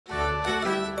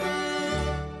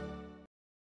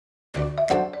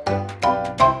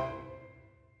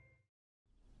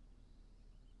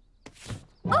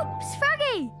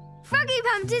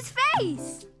bumped his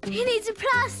face. He needs a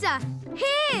plaster.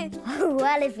 Here. Oh,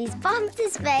 well, if he's bumped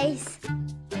his face.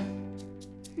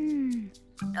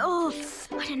 Oh,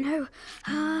 I don't know.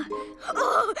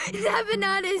 Oh, that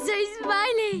banana is so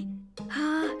smiley.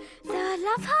 The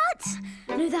love heart?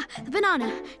 No, the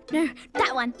banana. No,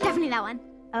 that one. Definitely that one.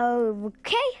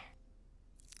 Okay.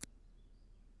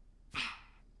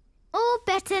 All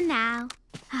better now.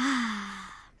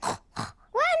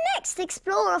 Where next,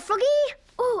 Explorer Froggy?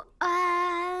 Oh,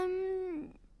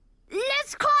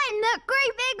 let's climb that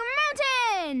great big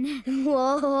mountain.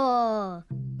 Whoa.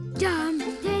 Dum,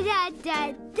 da, da,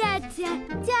 da, da, da,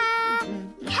 da.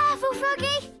 Careful,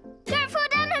 Froggy. Don't fall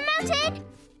down the mountain.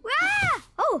 Ah!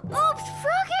 Oh. Oops,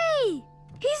 Froggy.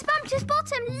 He's bumped his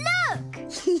bottom. Look.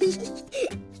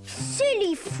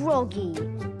 Silly Froggy.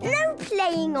 No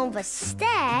playing on the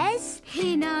stairs.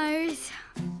 He knows.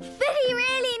 But he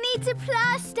really needs a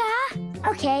plaster.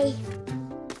 Okay.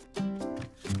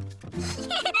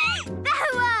 That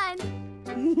one.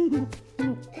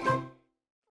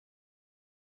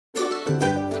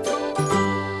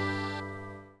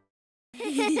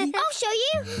 I'll show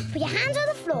you. Put your hands on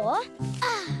the floor.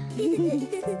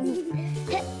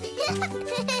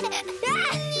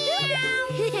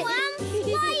 I'm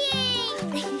flying.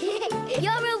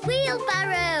 You're a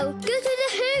wheelbarrow. Go to the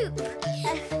hoop.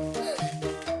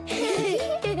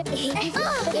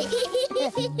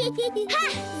 Ha!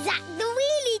 Zach the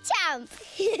wheelie champ.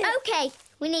 Okay,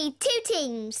 we need 2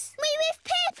 teams. Me with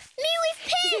Pip. Me with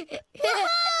Pip. Whoa!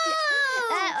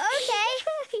 Okay.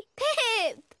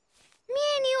 Pip. Me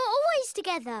and you are always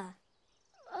together.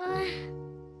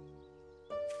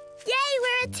 Yay,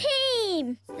 we're a team.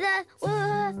 The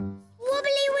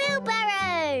wobbly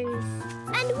wheelbarrows.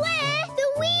 And we're the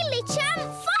Wheelie Champ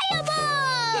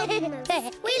Firebombs!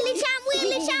 Wheelie Champ,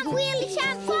 Wheelie Champ, Wheelie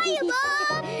Champ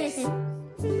Firebombs!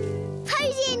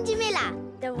 Posy and Jamila,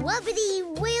 the wobbly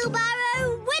wheelbarrow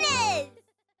winners.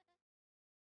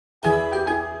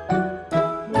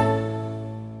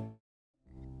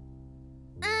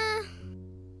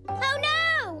 Oh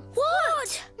no!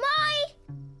 What? My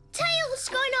tail's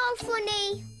gone all funny.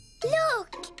 Look,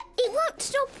 it won't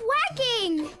stop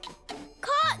wagging.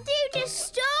 Can't do the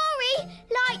story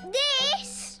like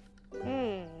this.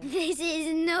 This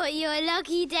is not your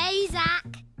lucky day, Zach.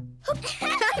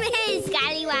 Come here,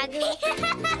 Scallywaggle.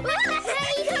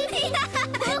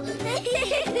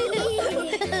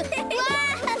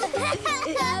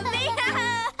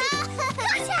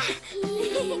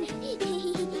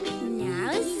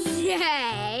 Now say.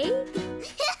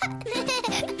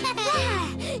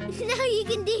 Now you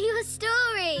can do your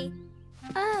story.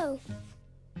 Oh.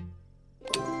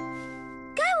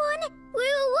 Go on, we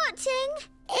were watching.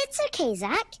 It's okay,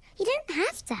 Zach. You don't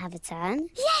have to have a turn.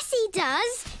 Yes, he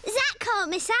does. Zach can't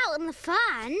miss out on the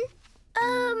fun.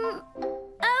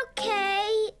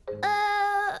 Okay.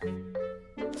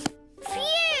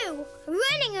 Phew!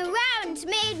 Running around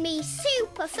made me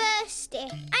super thirsty.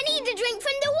 I need a drink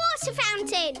from the water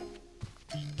fountain.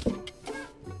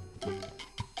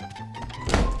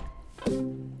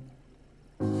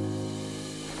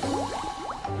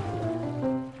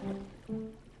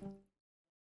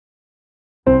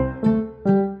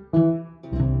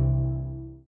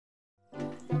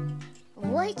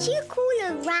 What do you call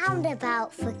a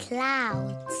roundabout for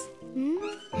clouds?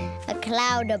 A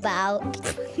cloudabout.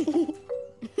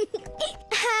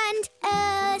 And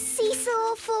a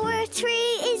seesaw for a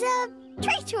tree is a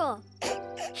tree straw.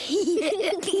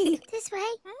 This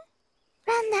way.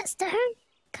 Round that stone.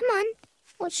 Come on.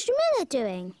 What's Jamila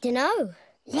doing? Dunno.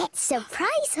 Let's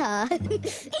surprise her.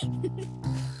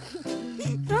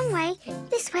 Wrong way.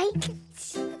 This way.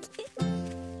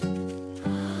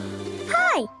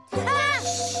 Hi.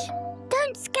 Shh!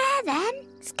 Don't scare them.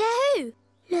 Scare who?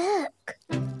 Look.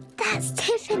 That's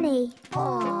Tiffany.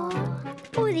 Oh.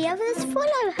 All the others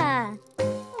follow her.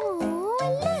 Oh,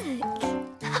 look.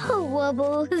 Oh,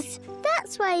 Wobbles.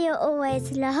 That's why you're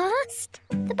always lost.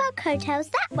 The bug hotel's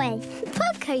that way.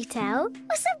 Bug hotel?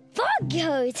 What's a bug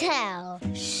hotel?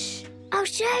 Shh. I'll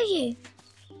show you.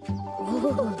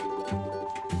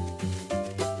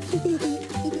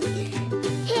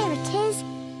 Here it is,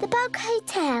 the bug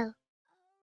hotel.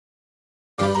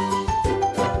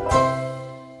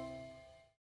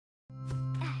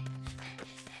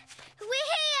 We're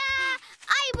here!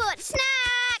 I bought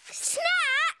snacks!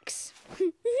 Snacks?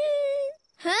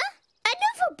 Huh?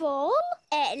 Another ball?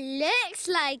 It looks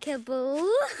like a ball,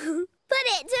 but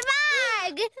it's a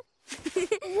bag!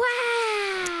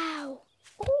 Wow!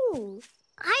 Ooh,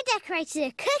 I decorated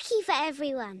a cookie for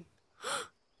everyone.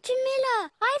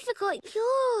 Jamila, I forgot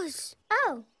yours.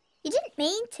 Oh, you didn't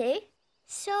mean to.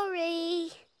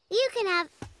 Sorry. You can have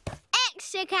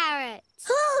extra carrots.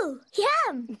 Oh,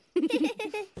 yum!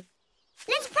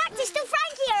 Let's practice till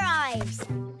Frankie arrives.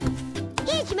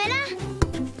 Here, Jamila.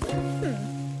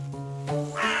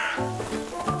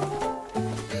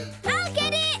 I'll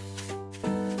get it.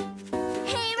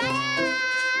 Here I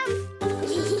am.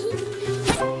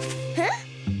 Huh?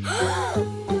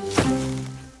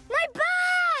 My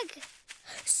bag!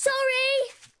 Sorry.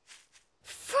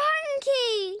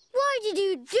 Frankie, why did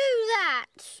you do that?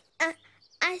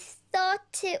 I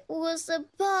thought it was a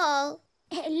ball.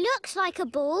 It looks like a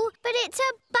ball, but it's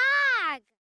a bag.